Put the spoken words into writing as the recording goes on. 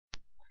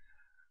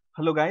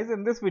Hello guys,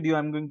 in this video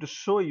I'm going to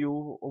show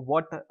you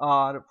what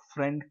are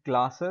friend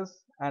classes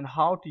and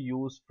how to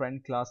use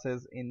friend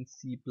classes in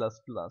C++.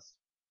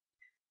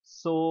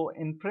 So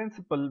in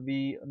principle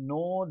we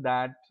know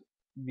that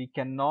we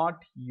cannot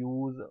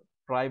use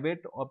private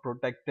or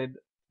protected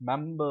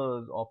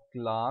members of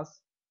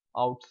class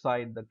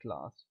outside the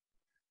class.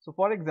 So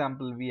for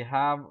example, we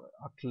have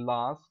a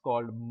class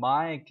called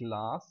my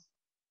class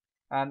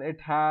and it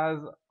has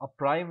a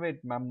private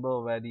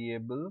member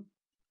variable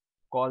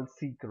called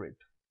secret.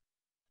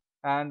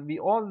 And we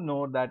all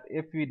know that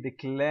if we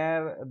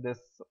declare this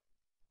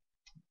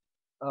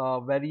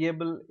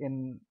variable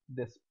in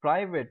this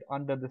private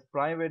under this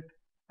private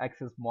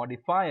access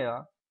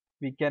modifier,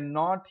 we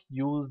cannot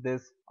use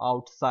this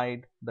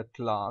outside the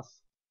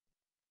class.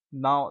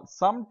 Now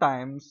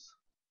sometimes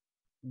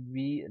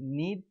we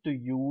need to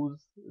use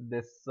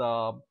this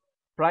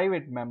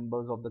private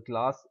members of the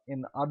class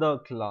in other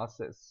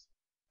classes,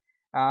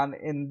 and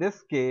in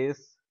this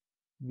case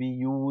we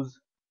use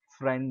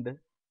friend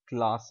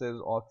classes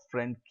or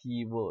friend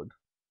keyword.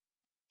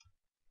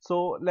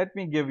 So let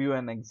me give you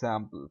an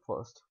example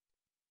first.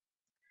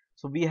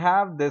 So we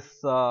have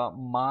this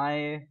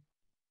my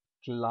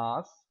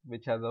class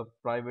which has a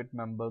private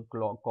member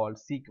called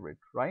secret,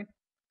 right?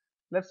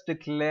 Let's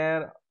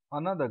declare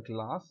another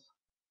class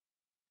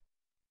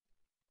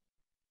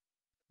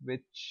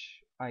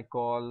which I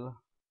call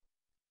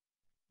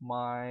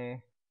my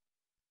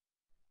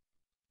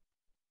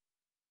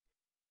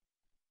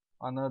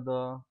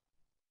another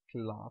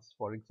class,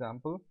 for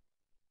example,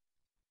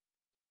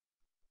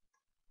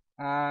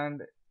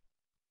 and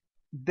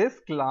this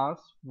class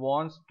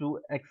wants to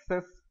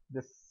access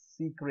this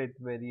secret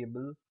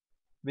variable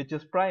which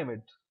is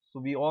private. So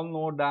we all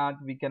know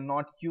that we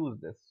cannot use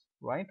this,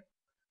 right?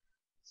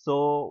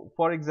 So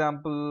for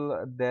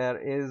example, there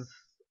is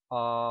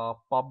a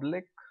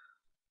public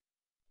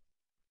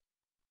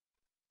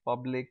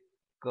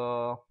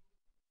uh,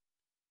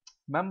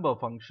 member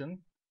function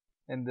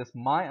in this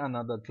my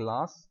another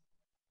class,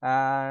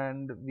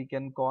 and we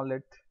can call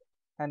it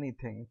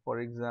anything. For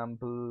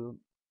example,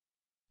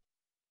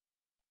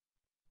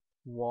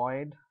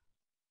 void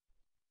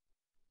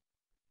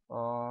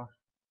uh,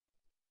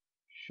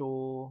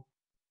 show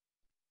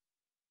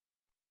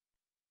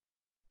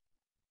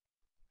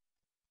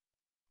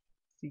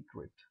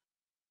secret.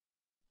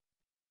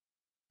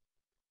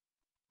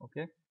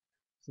 Okay,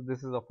 so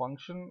this is a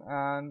function,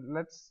 and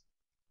let's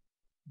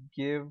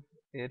give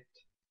it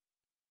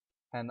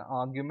an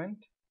argument.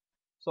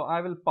 So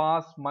I will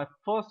pass my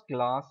first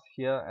class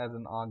here as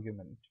an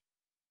argument,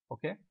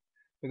 okay,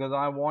 because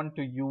I want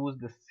to use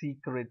the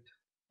secret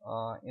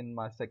in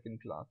my second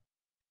class.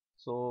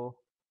 So,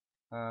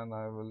 and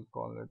I will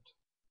call it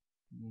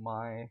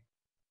my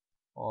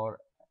or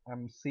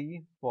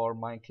MC for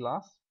my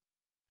class,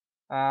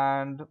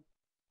 and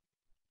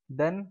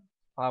then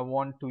I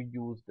want to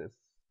use this.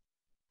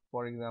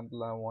 For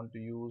example, I want to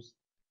use,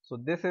 so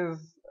this is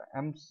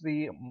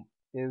MC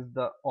is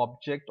the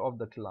object of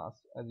the class,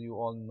 as you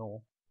all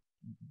know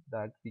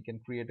that we can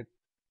create an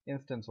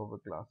instance of a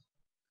class.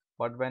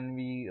 But when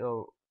we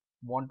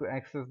want to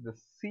access the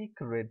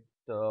secret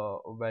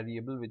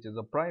variable, which is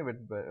a private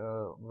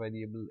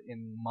variable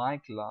in my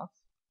class,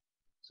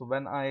 so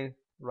when I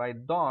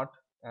write dot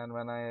and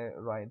when I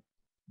write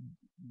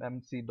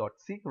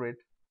mc.secret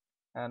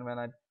and when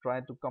I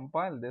try to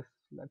compile this,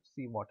 let's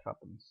see what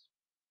happens.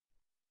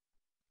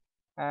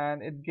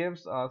 And it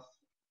gives us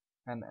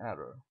an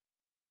error.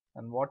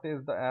 And what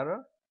is the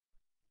error?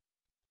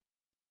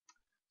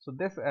 So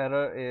this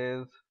error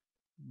is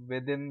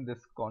within this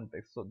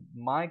context. So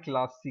my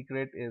class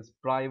secret is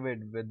private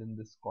within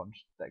this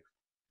context,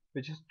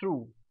 which is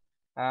true,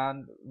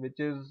 and which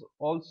is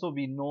also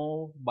we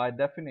know by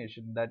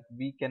definition that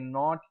we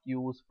cannot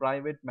use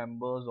private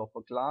members of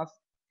a class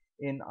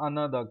in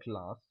another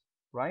class,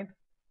 right?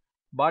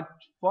 But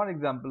for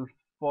example,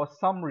 for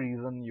some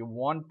reason you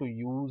want to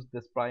use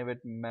this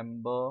private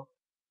member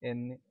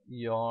in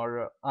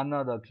your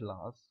another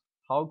class.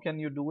 How can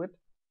you do it?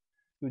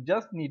 You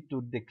just need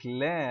to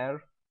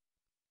declare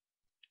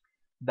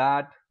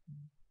that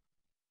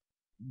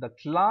the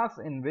class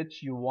in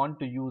which you want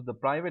to use the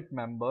private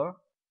member,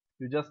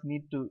 you just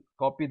need to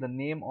copy the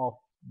name of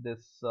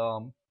this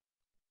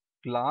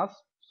class.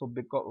 So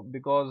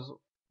because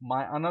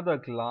my another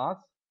class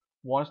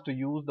wants to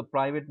use the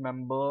private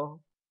member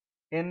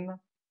in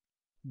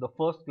the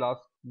first class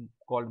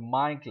called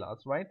my class,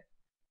 right?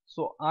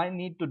 So I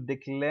need to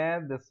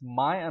declare this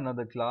my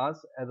another class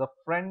as a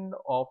friend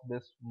of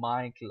this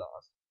my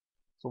class.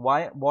 So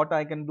what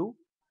I can do,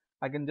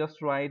 I can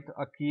just write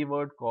a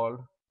keyword called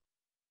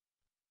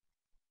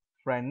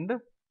friend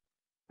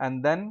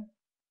and then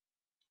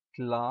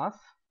class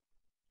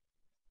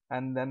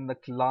and then the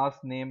class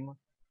name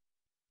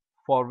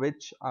for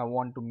which I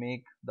want to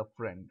make the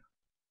friend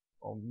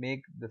or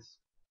make this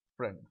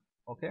friend.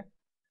 Okay,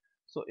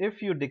 so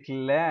if you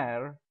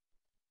declare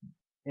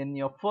in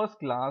your first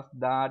class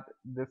that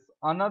this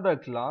another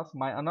class,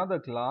 my another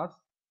class,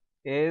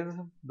 is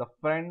the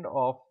friend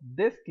of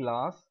this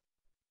class,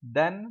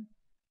 then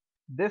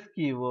this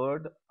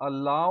keyword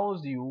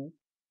allows you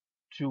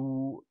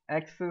to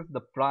access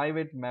the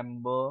private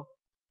member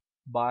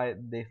by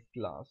this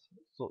class.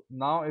 So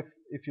now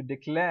if you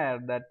declare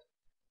that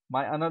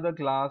my another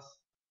class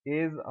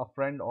is a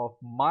friend of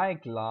my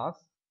class,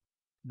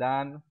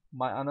 then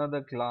my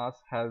another class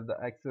has the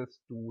access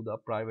to the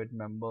private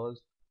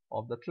members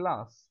of the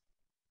class.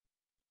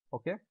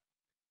 Okay,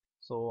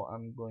 so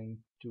I'm going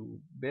to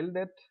build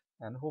it,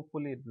 and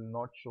hopefully it will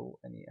not show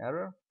any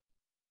error,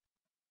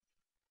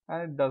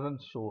 and it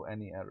doesn't show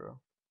any error.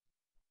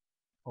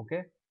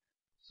 Okay,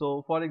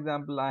 so for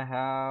example, I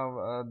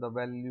have the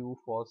value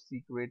for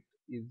secret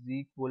is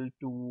equal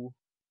to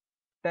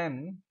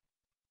 10,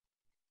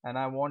 and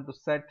I want to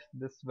set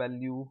this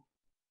value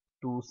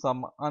to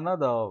some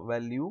another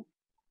value.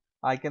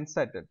 I can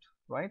set it,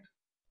 right?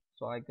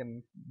 So I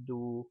can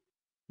do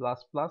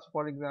plus plus,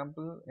 for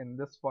example, in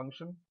this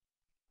function,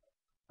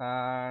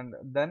 and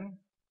then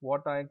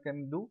what I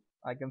can do,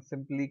 I can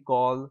simply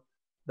call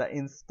the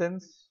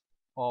instance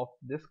of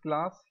this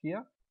class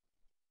here,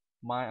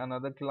 my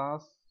another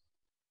class,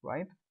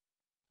 right?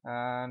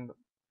 And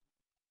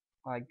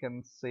I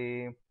can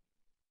say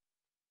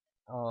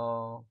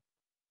mac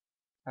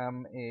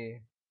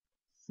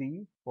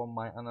for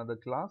my another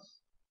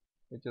class,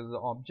 which is the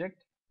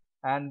object,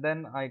 and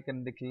then I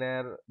can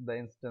declare the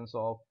instance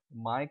of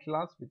my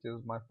class, which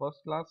is my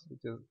first class,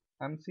 which is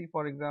MC,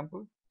 for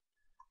example,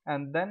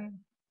 and then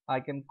I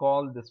can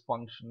call this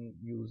function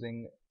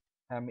using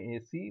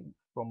mac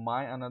from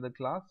my another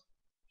class,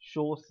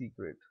 show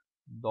secret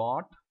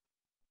dot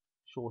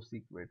show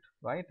secret,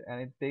 right?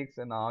 And it takes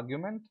an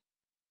argument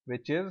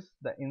which is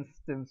the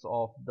instance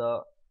of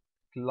the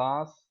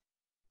class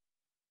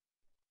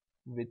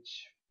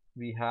which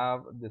we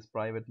have this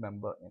private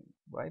member in,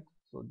 right?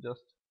 So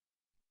just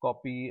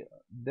copy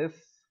this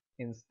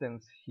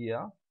instance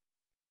here,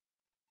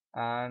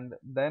 and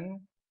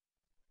then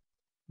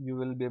you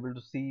will be able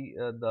to see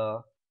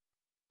the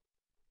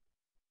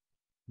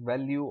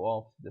value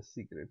of the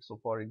secret. So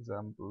for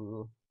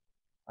example,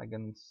 I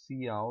can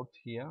see out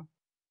here,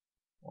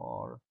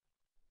 or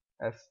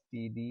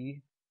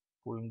std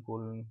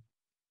colon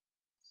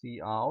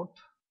see out,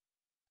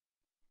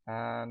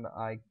 and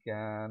I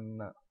can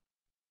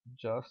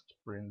just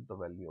print the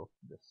value of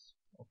this.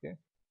 Okay,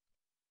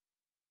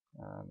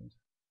 and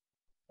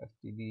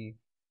std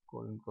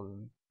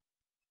colon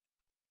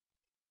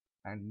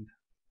and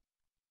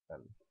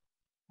l.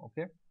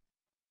 Okay,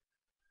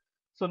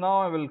 so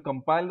now I will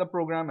compile the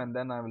program, and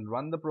then I will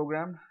run the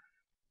program.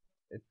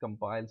 It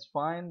compiles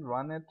fine,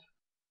 run it,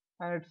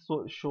 and it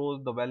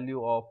shows the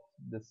value of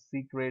the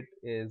secret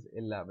is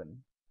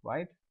 11,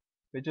 right?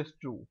 Which is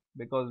true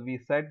because we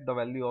set the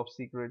value of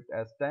secret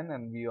as 10,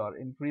 and we are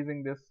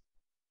increasing this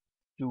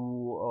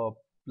to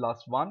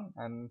plus 1,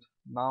 and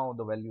now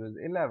the value is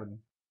 11.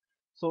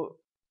 So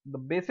the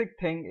basic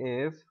thing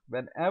is,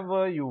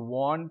 whenever you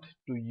want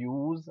to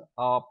use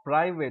a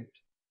private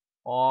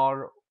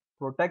or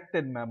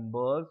protected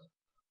members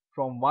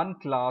from one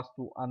class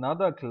to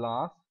another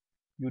class,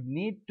 you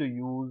need to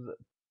use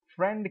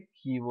friend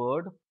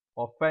keyword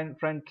or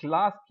friend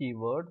class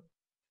keyword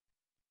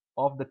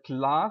of the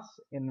class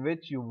in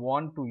which you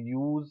want to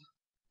use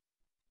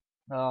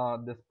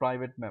this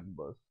private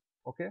members.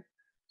 Okay,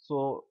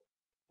 so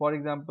for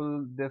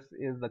example, this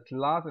is the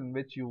class in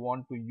which you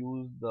want to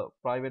use the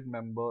private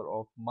member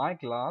of my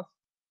class.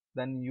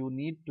 Then you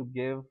need to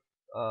give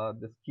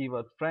this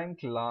keyword friend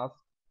class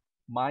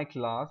my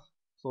class,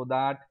 so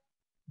that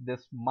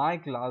this my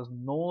class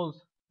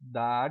knows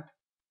that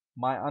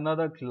my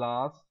another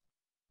class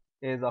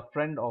is a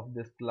friend of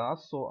this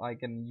class, so I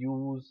can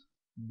use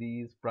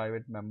these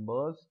private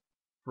members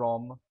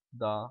from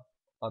the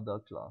other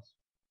class.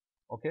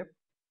 Okay,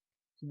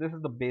 so this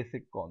is the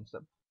basic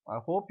concept. I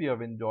hope you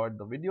have enjoyed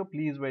the video.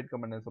 Please rate,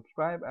 comment and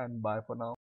subscribe, and bye for now.